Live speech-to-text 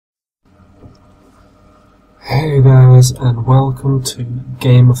Hey guys, and welcome to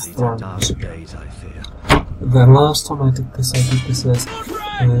Game of Thrones. The last time I did this as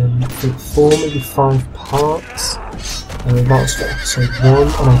I think 4, maybe 5 parts. That was for episode 1,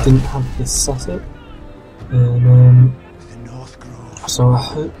 and I didn't have this set up. And so I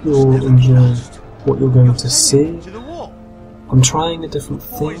hope you all enjoy what you're going to see. I'm trying a different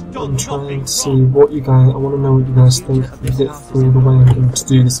thing. I'm trying to see what you guys. I want to know what you guys think of it through the way I'm going to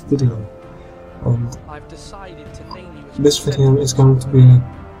do this video. And this video is going to be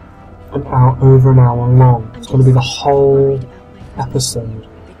over an hour long. It's going to be the whole episode.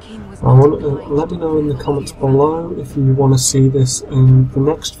 Let me know in the comments below if you want to see this in the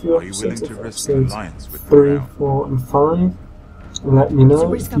next few episodes, episodes 3, 4 and 5. Let me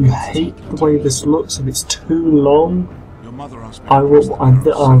know if you hate the way this looks, if it's too long. I will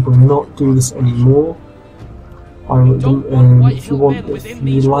not do this anymore. If you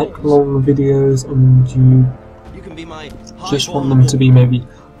like long videos and you just want them to be maybe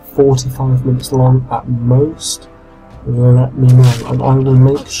 45 minutes long at most, let me know, and I will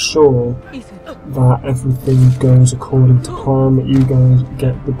make sure that everything goes according to plan, that you guys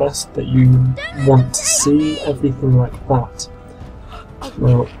get the best that you want to see, everything like that.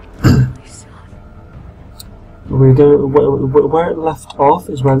 Now, we're going where it left off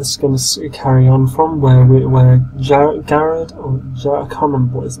is where this is going to carry on from, where Garrett, or I can't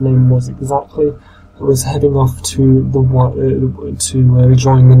remember what his name was exactly, was heading off to the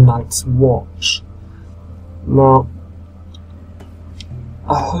join the Night's Watch. Now,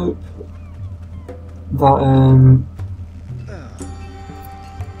 I hope that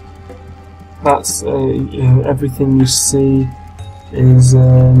that's everything you see is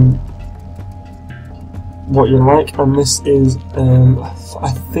what you like, and this is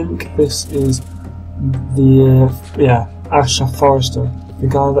I think this is the Asher Forrester, the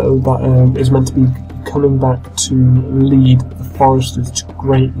guy that is meant to be coming back to lead the Forresters to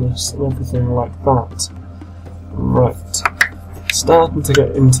greatness and everything like that. Right, starting to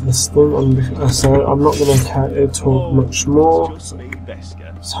get into this thing, so I'm not going to talk much more. Sorry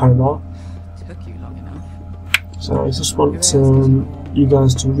about that. So I just want you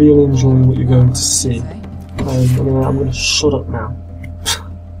guys to really enjoy what you're going to see. Anyway, I'm going to shut up now.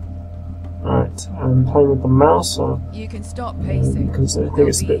 Alright, I'm playing with the mouse, so you can stop pacing, because I think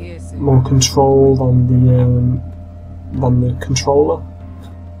it's a bit more control than the controller.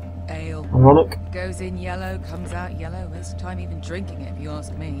 Ale. Ironic. Goes in yellow, comes out yellow. Waste time even drinking it, if you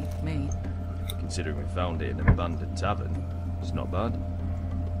ask me. Considering we found it in an abandoned tavern, it's not bad.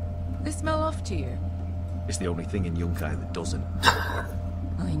 They smell off to you? It's the only thing in Yunkai that doesn't.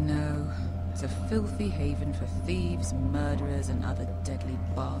 I know. It's a filthy haven for thieves, murderers, and other deadly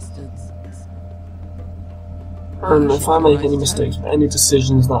bastards. And if I make any mistakes, any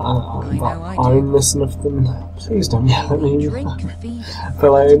decisions that I'm missing of them, please don't yell at me.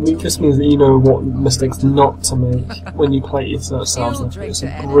 But it just means that you know what mistakes not to make when you play it yourselves. It's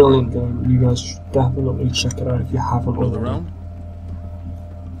a brilliant game. You guys should definitely check it out if you haven't already.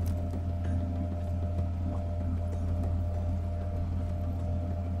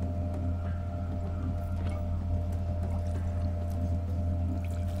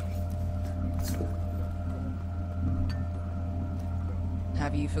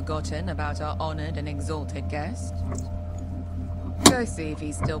 Have you forgotten about our honoured and exalted guest? Go see if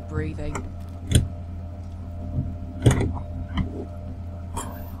he's still breathing.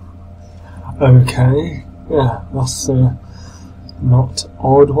 Okay, yeah, that's not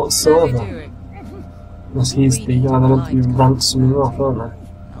odd whatsoever. Unless he's the guy that meant to be ransoming off, aren't they?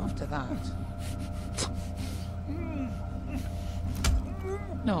 After that.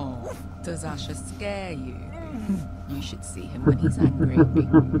 No, does Asher scare you? You should see him when he's angry.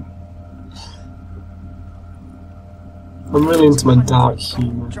 I'm really into my dark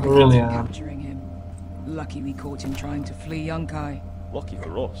humour, I really am. Lucky we caught him trying to flee Yunkai. Lucky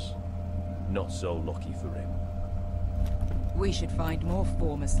for us, not so lucky for him. We should find more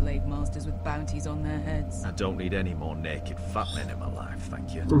former slave masters with bounties on their heads. I don't need any more naked fat men in my life,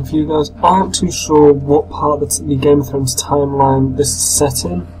 thank you. If you guys aren't too sure what part of the Game of Thrones timeline this is set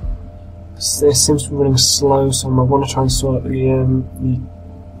in, it seems to be running slow, so I want to try and sort out the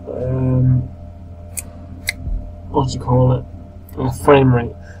what do you call it? Frame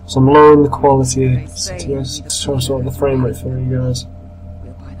rate. So I'm lowering the quality to try and sort out the frame rate for you guys.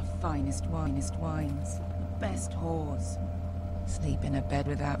 We'll buy the finest wines, best whores, sleep in a bed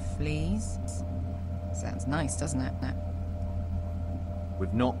without fleas. Sounds nice, doesn't it?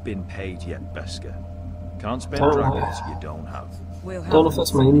 We've not been paid yet, Beskha. Can't spend dragons you don't have. I don't know if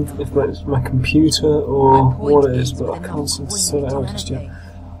that's my computer or what it is, but I can't seem to sort it out just yet.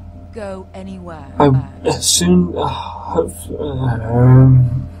 go anywhere. I soon, hopefully,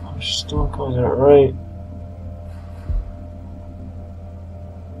 I'm still can't get it right.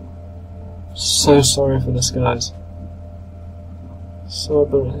 So sorry for this, guys. So,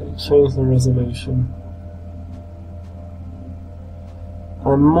 but change the resolution.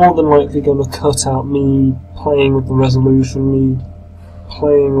 I'm more than likely going to cut out me playing with the resolution, me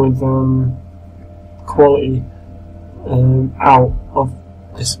playing with quality out of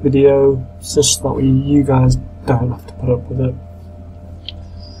this video, just that way you guys don't have to put up with it.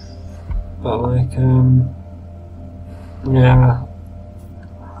 But like, yeah.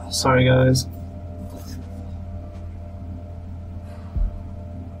 Sorry guys.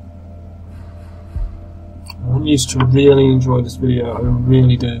 I want you to really enjoy this video, I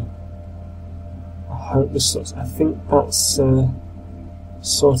really do. I hope this sorts. I think that's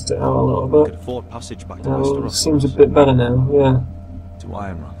sorted it out a little Could bit. afford passage back to It Westeros. seems a bit better now, yeah. To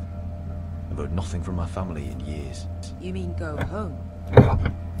Ironrath. I've heard nothing from my family in years. You mean go home?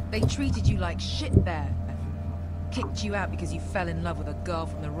 They treated you like shit there. Kicked you out because you fell in love with a girl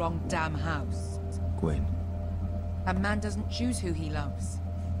from the wrong damn house. Gwyn, A man doesn't choose who he loves.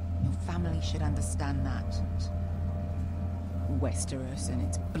 Your family should understand that. Westeros and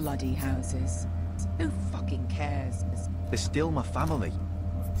its bloody houses. Who fucking cares? they're still my family.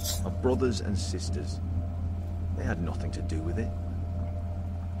 My brothers and sisters. They had nothing to do with it.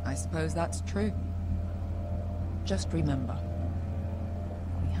 I suppose that's true. Just remember,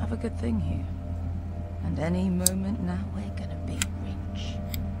 we have a good thing here. And any moment now we're gonna be rich.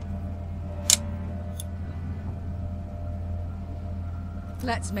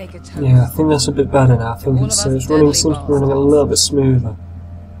 Let's make a toast. Yeah, I think that's a bit better now. I think All it's, of us it's running, deadly seems to be running a bastards. little bit smoother.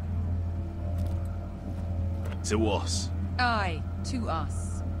 To us. Aye, to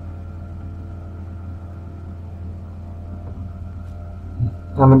us.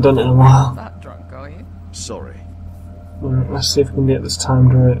 I haven't done it in a while. That drunk, are you? Sorry. Right, let's see if we can get this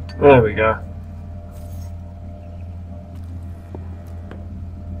timed right. There we go.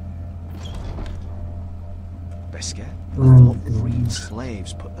 Beskar? I Mm. thought freed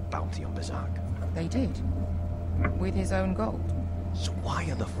slaves put the bounty on Berserk. They did. With his own gold. So why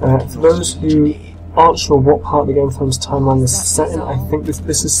are the For fucking those soldiers who here? aren't sure what part of the Game of Thrones timeline this is set in, I think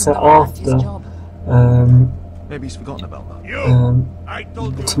this is set after Maybe he's forgotten about that.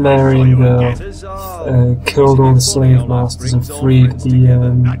 the Temerian girl killed all the slave masters and freed the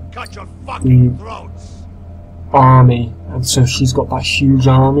army, and so she's got that huge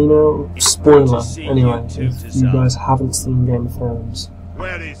army now. Spoiler, anyway, if you guys haven't seen Game of Thrones.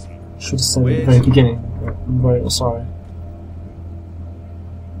 Where is he? Should have said it at the very beginning, but I'm very sorry.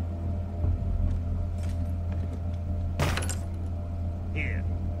 Here.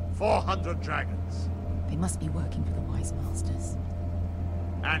 400 dragons. They must be working for the Wise Masters.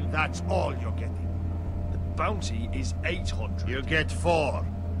 And that's all you're getting. The bounty is 800. You get 4.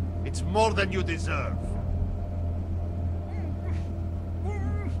 It's more than you deserve.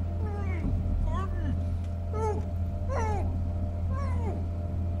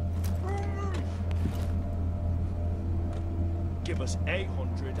 Give us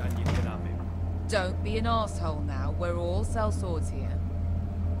 800 and you can have him. Don't be an asshole now. We're all sell swords here.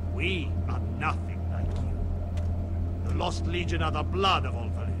 We are nothing like you. The Lost Legion are the blood of all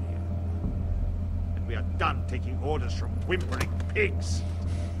Valyria. And we are done taking orders from whimpering pigs.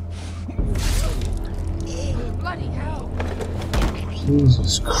 Bloody hell!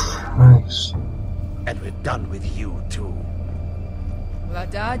 Jesus Christ. And we're done with you too.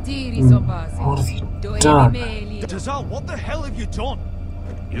 What have you done? Tazal, what the hell have you done?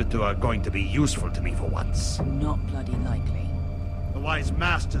 You two are going to be useful to me for once. Not bloody likely. The Wise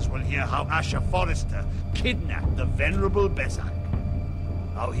Masters will hear how Asher Forrester kidnapped the venerable Bezzak.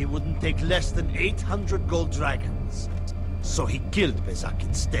 How he wouldn't take less than 800 gold dragons. So he killed Bezzak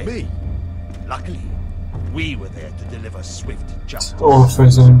instead. Me? Luckily, we were there to deliver swift justice. All for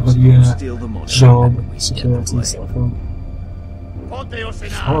his own bloody Steal the money. job, security and stuff. I'll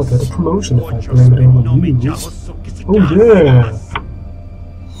I'll get a promotion if I blame it on you. Oh yeah!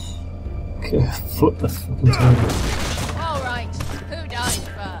 Okay, flip the fucking table. Alright, who dies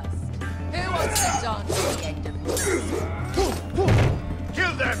first? Who wants to dance at the end of this?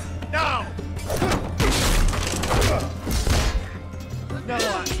 Kill them now! No,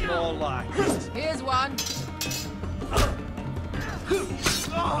 that's more like it. Here's one.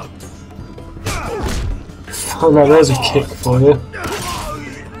 Oh no, there's a kick for you.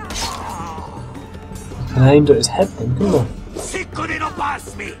 I aimed at his head then, couldn't I?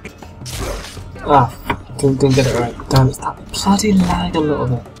 Ah, didn't get it right. Damn, it's that bloody lag a little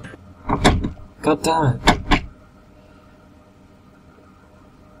bit. God damn it.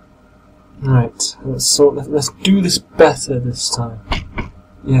 Right, let's do this better this time.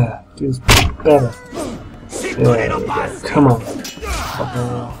 Yeah, do this better. Yeah, come on.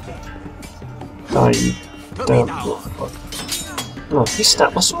 Die, you damn little fuck. No, he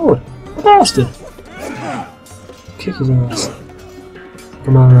snapped my sword. The bastard! Kick his ass.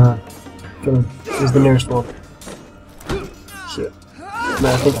 Come on, get him. He's the nearest one. Shit. No,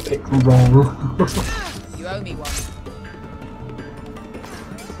 I think I picked him wrong. You owe me one.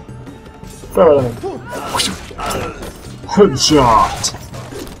 Throw it at him. Headshot!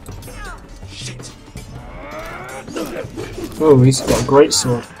 Oh, he's got a great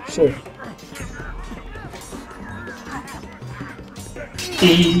sword. Shit.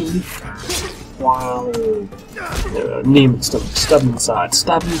 Wow. Knee him, stab him inside.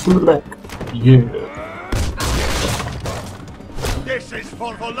 Stab him through the back. Yeah. This is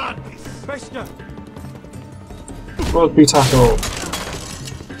for Volantis. Beskar! Rugby tackle.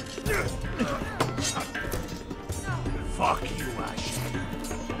 Fuck you, Ash.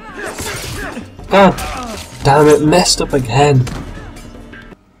 God damn it, messed up again.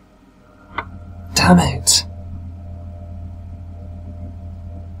 Damn it.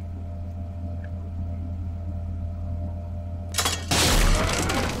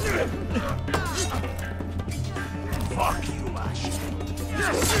 Fuck you, Ash.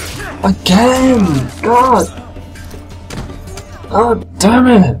 Again! God! God damn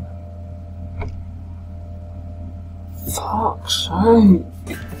it! Fuck's sake!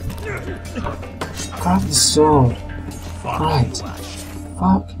 Grab the sword. Right.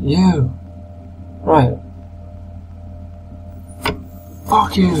 Fuck you. Right.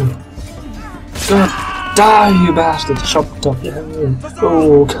 Fuck you. God, die, you bastard! Chopped up your head.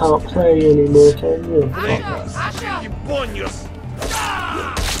 Oh, can't play anymore, can you?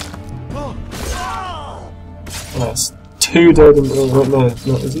 That's 2 dead and no,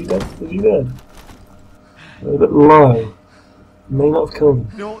 is he dead? Is he dead? A bit low. May not have killed him.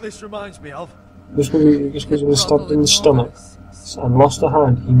 You know what this reminds me of? Just because he was stabbed in the stomach and lost a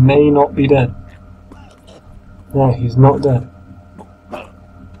hand, he may not be dead. No, he's not dead.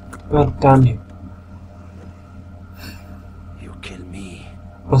 God damn you. You kill me.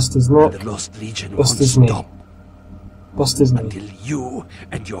 Bust his neck. The Lost Legion Bust won't his knee. stop Bust his knee. until you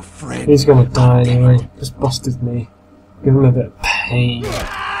and your friend. He's gonna die anyway. Just bust his knee. Give him a bit of pain.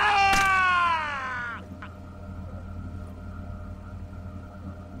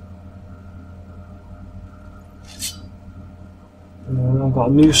 And I've got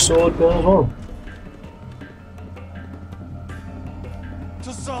a new sword there as well.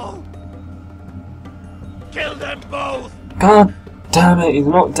 To Saul! Kill them both! God damn it, he's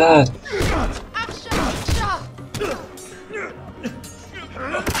not dead.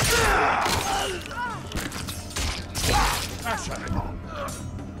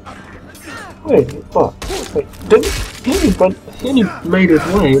 Wait, what? Wait, he only made his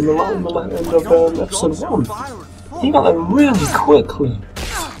way in the end of episode 1. He got there really quickly.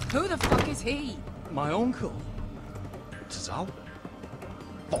 Who the fuck is he? My uncle. Tazal?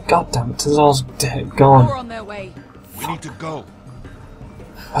 God damn it, Tazal's dead, More gone. on their way. We need to go.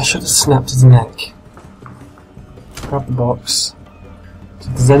 I should have snapped his neck. Grab the box. See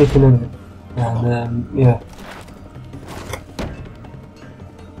if there's anything in it. And yeah.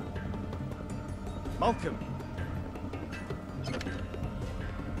 Malcolm.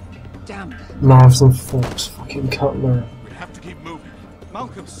 Damn. Knives and forks, fucking cutlery. We have to keep moving.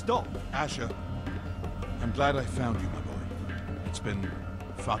 Malcolm, stop. Asher, I'm glad I found you, my boy. It's been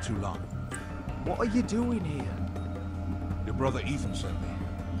far too long. What are you doing here? Your brother Ethan sent me.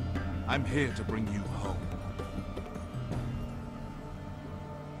 I'm here to bring you home.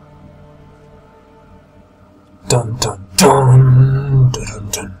 Dun dun dun dun dun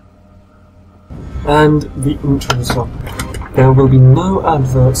dun. And the intro song. There will be no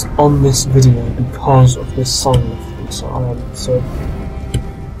adverts on this video because of this song. So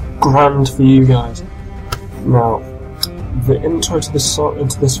grand for you guys. Now, the intro to this song,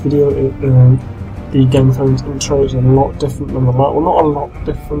 into this video, the Game of Thrones intro is a lot different than the last. Well, not a lot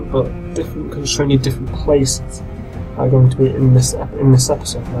different, but different because it's showing you different places are going to be in this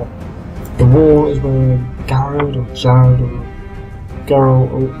episode. Now, the wall is where Geralt or Jared or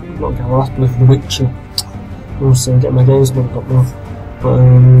Geralt, or not Geralt, that's Blood of the Witcher. Also, getting my games mixed up now. But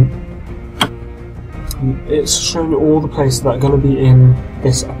it's showing you all the places that are going to be in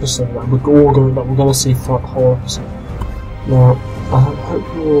this episode that we're going to see throughout the whole episode. Now, I hope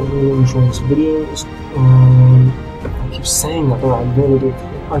you all really enjoy this video. I keep saying that, but I really do.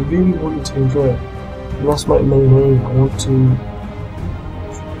 I really want you to enjoy it. And that's my main aim. I want to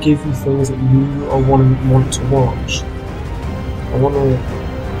give you things that you want to watch. I want to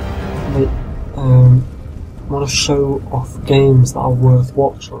want to show off games that are worth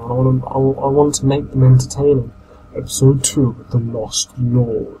watching. I want to make them entertaining. Episode 2, The Lost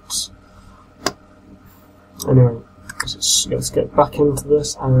Lords. Anyway, let's get back into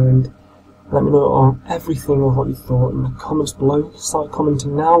this and let me know on everything of what you thought in the comments below. Start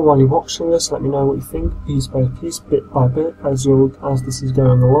commenting now while you're watching this. Let me know what you think, piece by piece, bit by bit, as this is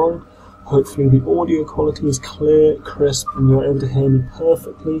going along. Hopefully the audio quality is clear, crisp, and you're able to hear me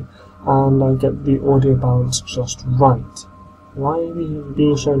perfectly, and I get the audio balance just right. Why are we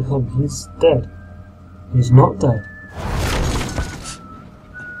being shown him? He's dead. He's not dead.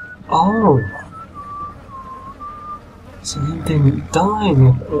 Oh! So he didn't die in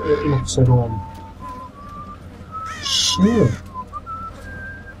episode 1. Shit.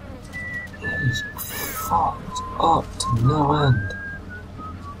 He's fucked up to no end.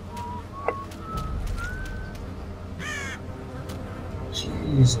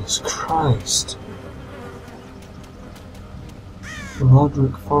 Jesus Christ.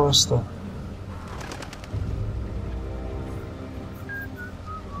 Roderick Forrester.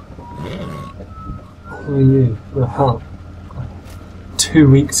 Who are you? For help. 2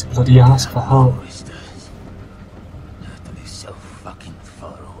 weeks to bloody ask for help. So fucking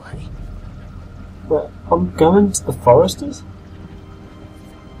far away. Wait, I'm going to the Foresters?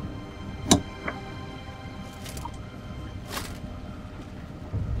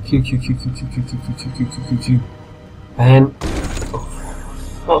 Q. And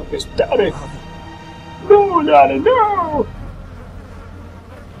oh, it's Daddy. No, Daddy, no!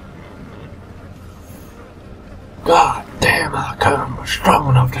 God damn, I come strong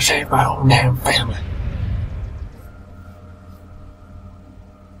enough to save my own damn family.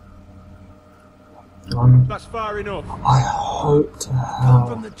 That's far enough. I hope to hell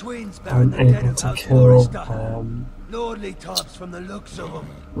I'm able to kill Lordly tops from the looks of them.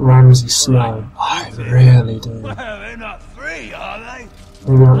 Ramsay Snow. I really do. Well, they're not free, are they?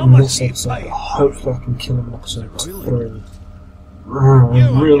 Maybe not in this episode, but hopefully I can kill him in episode 3. I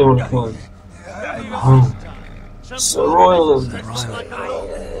really want to kill him. Oh. Sir Royland. Must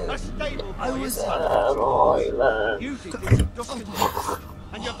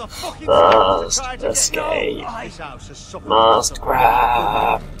escape. Must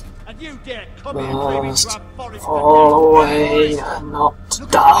grab. Must fall away and not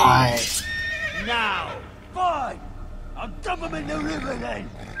die. Now, fine. I'll dump them in the river then.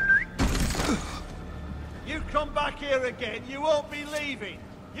 You come back here again, you won't be leaving.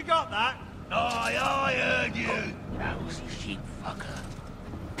 You got that? Aye, I heard you. Lousy sheep fucker.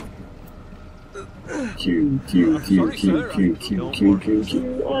 Q,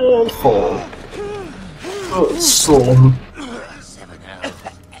 and fall. Slum.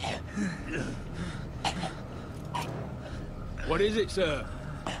 What is it, sir?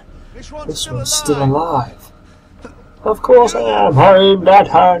 This one's still alive. Of course I am. I'm that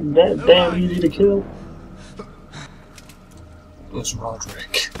hard, that damn easy to kill. It's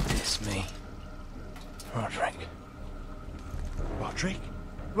Roderick. It's me. Roderick. Roderick?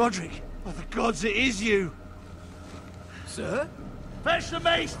 Roderick? By the gods, it is you! Sir? Fetch the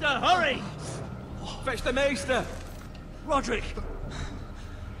Maester, hurry! Fetch the Maester! Roderick!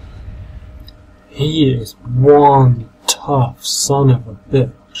 He is one tough son of a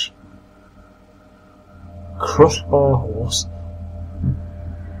bitch. Crushed by a horse.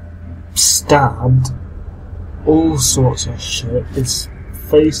 Stabbed. All sorts of shit. His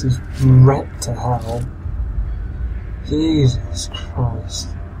face is wrecked to hell. Jesus Christ.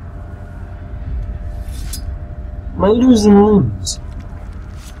 Am I losing limbs?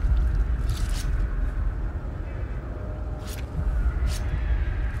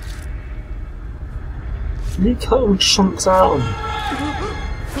 You cutting chunks out of me.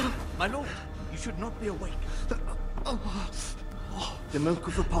 My lord, you should not be awake. The milk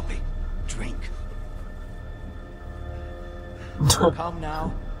of the poppy. Drink. Come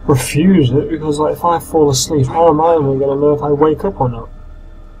now. Refuse it because, like, if I fall asleep, how am I going to know if I wake up or not?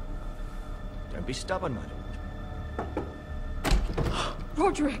 Don't be stubborn, my lord.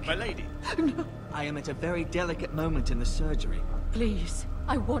 Roderick! My lady. No. I am at a very delicate moment in the surgery. Please,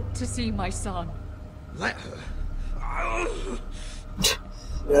 I want to see my son. Let her.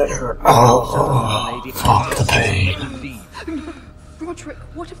 Oh, Lady, fuck the pain. No. Roderick,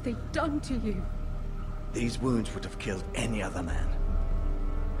 what have they done to you? These wounds would have killed any other man.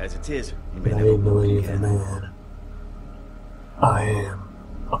 As it is, you But may I never walk believe a again. man. I am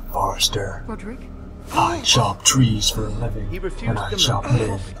a forester. Roderick? I chop trees for a living, He refused and I the chop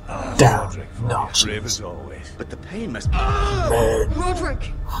milk. men down Brave notches. as always. But the pain must be. Man.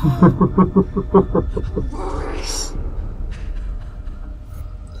 Roderick!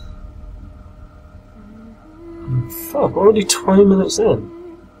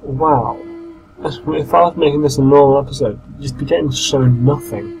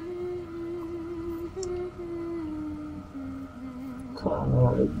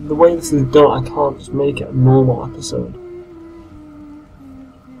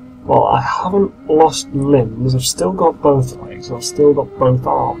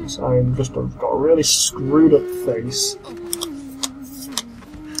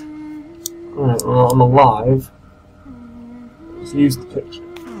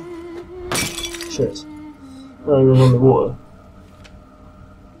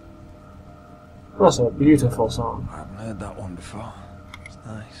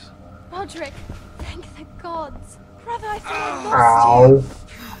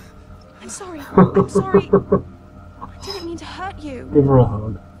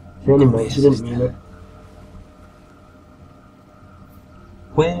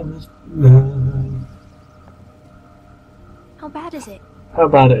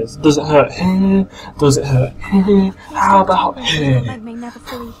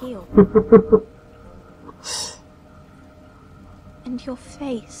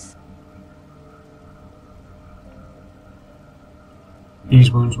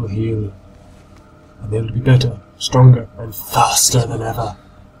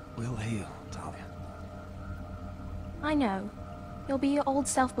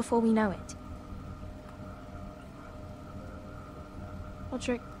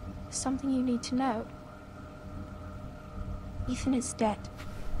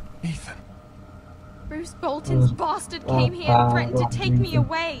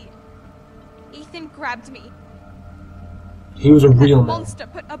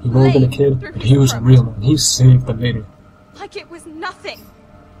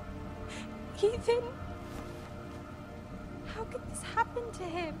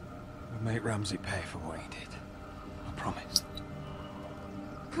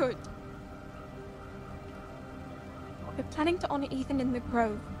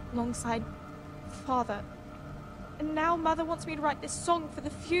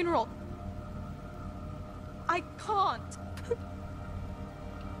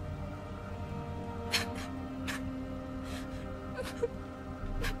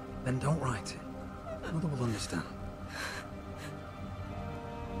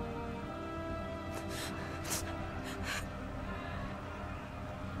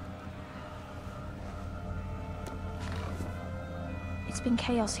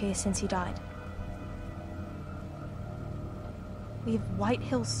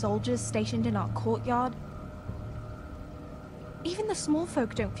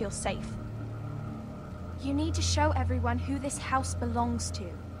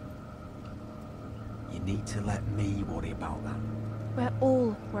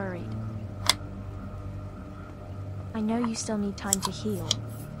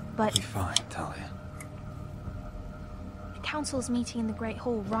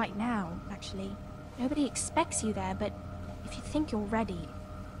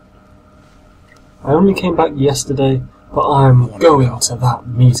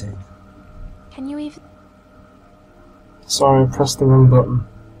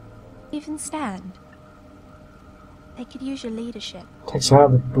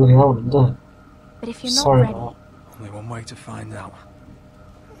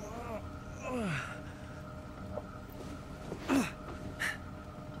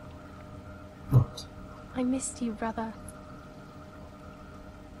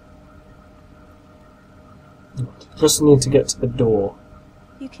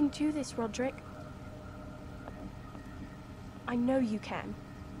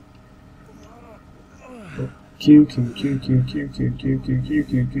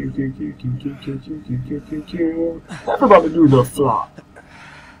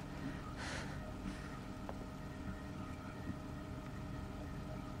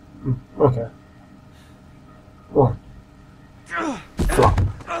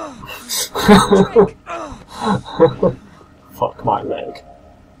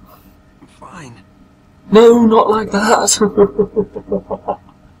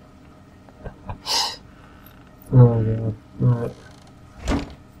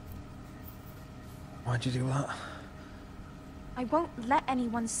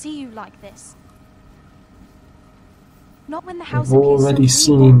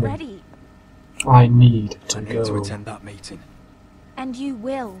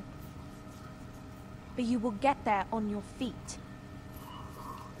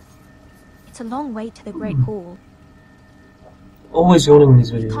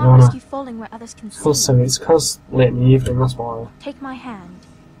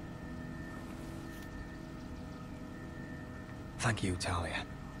 Thank you, Talia.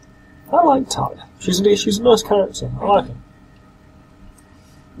 I like Talia. She's a nice character. I like her.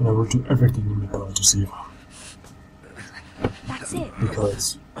 And I will do everything in my power to save her. That's it.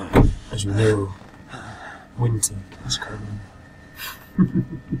 Because, as you know, winter is coming.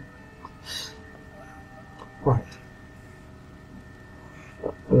 Right.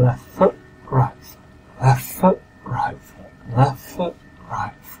 Left foot, right foot. Left foot, right foot. Left foot,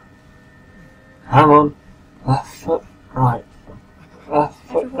 right foot. Come on. Left foot, right foot. Left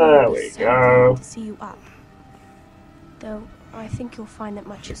foot. Everyone There will be we so go. glad to see you up. Though I think you'll find that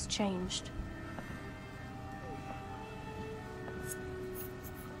much has changed.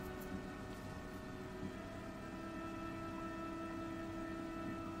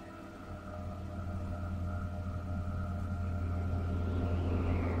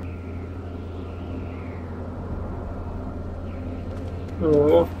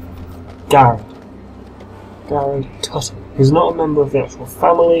 Gary Tuttle. He's not a member of the actual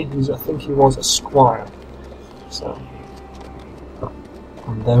family. I think he was a squire. So,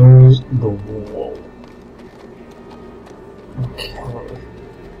 and there's the wall. Okay.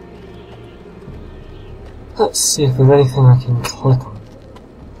 Let's see if there's anything I can click on.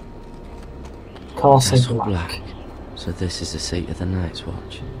 Castle Black. So this is the seat of the Night's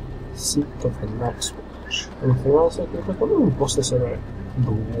Watch. Seat of the Night's Watch. Anything else I can click on? Ooh, what's this about?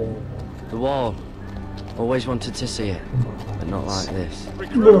 The wall. The wall. Always wanted to see it, but not like this.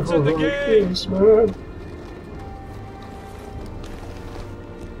 Recruits in the game! Yes, man.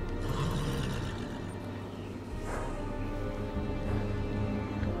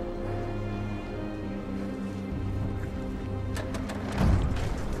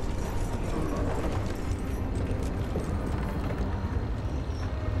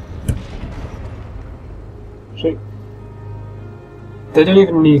 See? They don't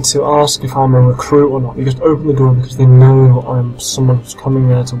even need to ask if I'm a recruit or not. They just open the door because they know I'm someone who's coming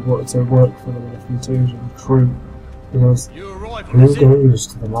there to work for them. If you do to recruit, because You arrive who from goes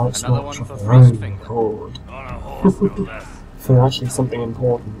to the Night's Another Watch one of for their own Frostfinger. accord on a horse no less. for actually something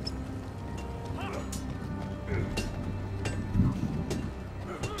important?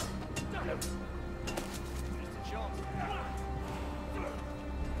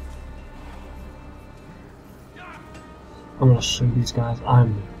 I'm gonna show these guys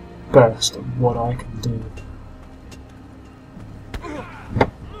I'm the best at what I can do.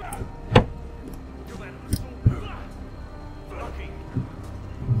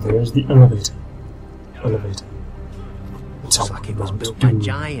 There's the elevator. Elevator. Looks like it was built by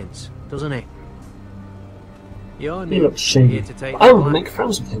giants, doesn't it? You're He new, looks shady. here to take I the want to black. make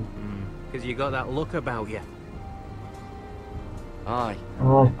friends with him. Because you got that look about you. Aye,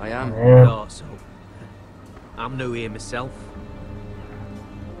 Oh, I am. Thought so. I'm new here myself.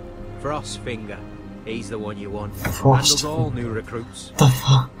 Frostfinger. He's the one you want. Handles all new recruits. The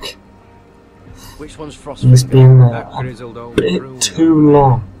fuck? Which one's He's Frostfinger? been there That a grizzled old bit crew. too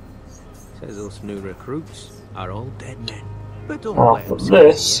long. Says us new recruits are all dead men. But don't Well, let for 'em scare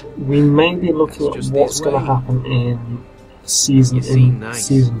this, you. we may be looking It's at just what's this going to way. happen in season You seem in nice.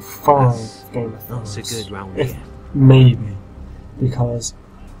 season 5 That's Game of Not Thrones. so good round If- here. Maybe, because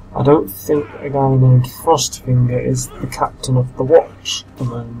I don't think a guy named Frostfinger is the captain of the Watch at the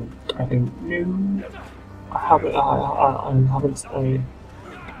moment. I don't know. I haven't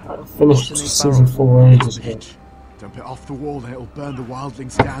finished season 4 ages ago. Dump it off the wall and it'll burn the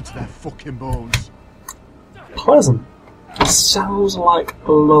wildlings down to their fucking bones. Pleasant. It sounds like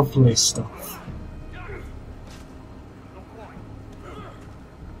lovely stuff.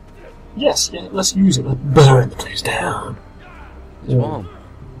 Yes, yeah, let's use it. Let's burn the place down. It's warm.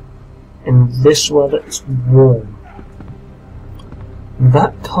 In this weather, it's warm.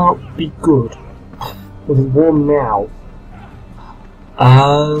 That can't be good. Well, it's warm now.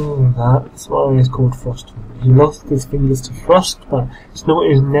 Oh, that's why he's called Frostfinger. He lost his fingers to Frostbite. It's not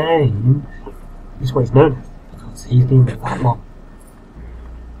his name. It's what he's known as. Because he's been there that long.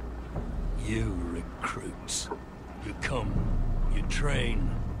 You recruits. You come, you train,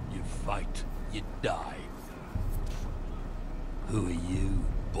 you fight, you die. Who are you,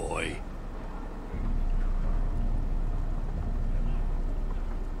 boy?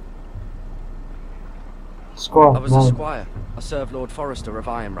 Squire. I was a no. squire. I served Lord Forrester of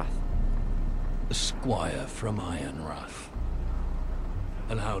Ironrath. A squire from Ironrath.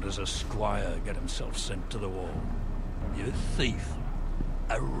 And how does a squire get himself sent to the wall? You're a thief,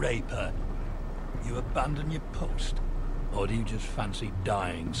 a raper. You abandon your post, or do you just fancy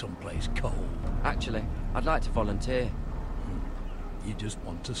dying someplace cold? Actually, I'd like to volunteer. You just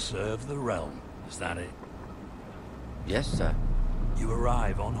want to serve the realm, is that it? Yes, sir. You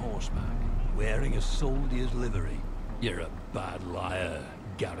arrive on horseback, wearing a soldier's livery. You're a bad liar,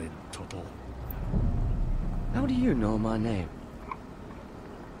 Garrett Tuttle. How do you know my name?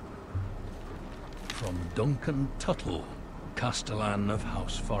 From Duncan Tuttle, Castellan of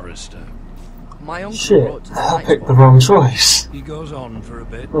House Forrester. My uncle Shit, wrote to the I Night's picked the Watch. wrong choice. He goes on for a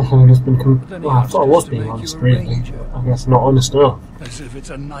bit, I've just been but then he well, I asks thought I was us to being make honest, you a really. ranger, I guess not honest enough. as if it's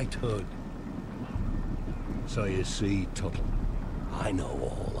a knighthood. So you see, Tuttle, I know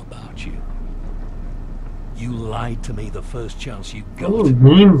all about you. You lied to me the first chance you I got. didn't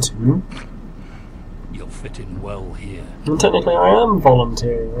mean to. You'll fit in well here. And technically I am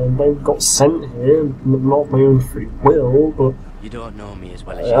volunteering, and I got sent here, not of my own free will, but You don't know me as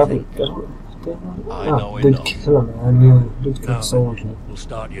well as I you haven't. think. I know did enough. kill a man, yeah. Did kill Now a soldier. then, we'll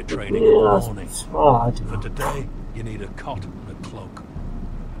start your training in the Yeah, morning. I do. For today, you need a cot and a cloak.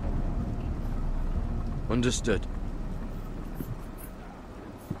 Understood.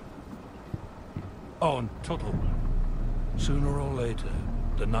 Oh, and Tuttle, sooner or later,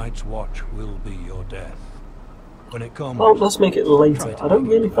 the Night's Watch will be your death. When it comes... Well, let's make it later. try to I don't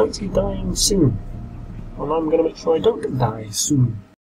make it really work. fancy dying soon. And I'm gonna make sure I don't die soon.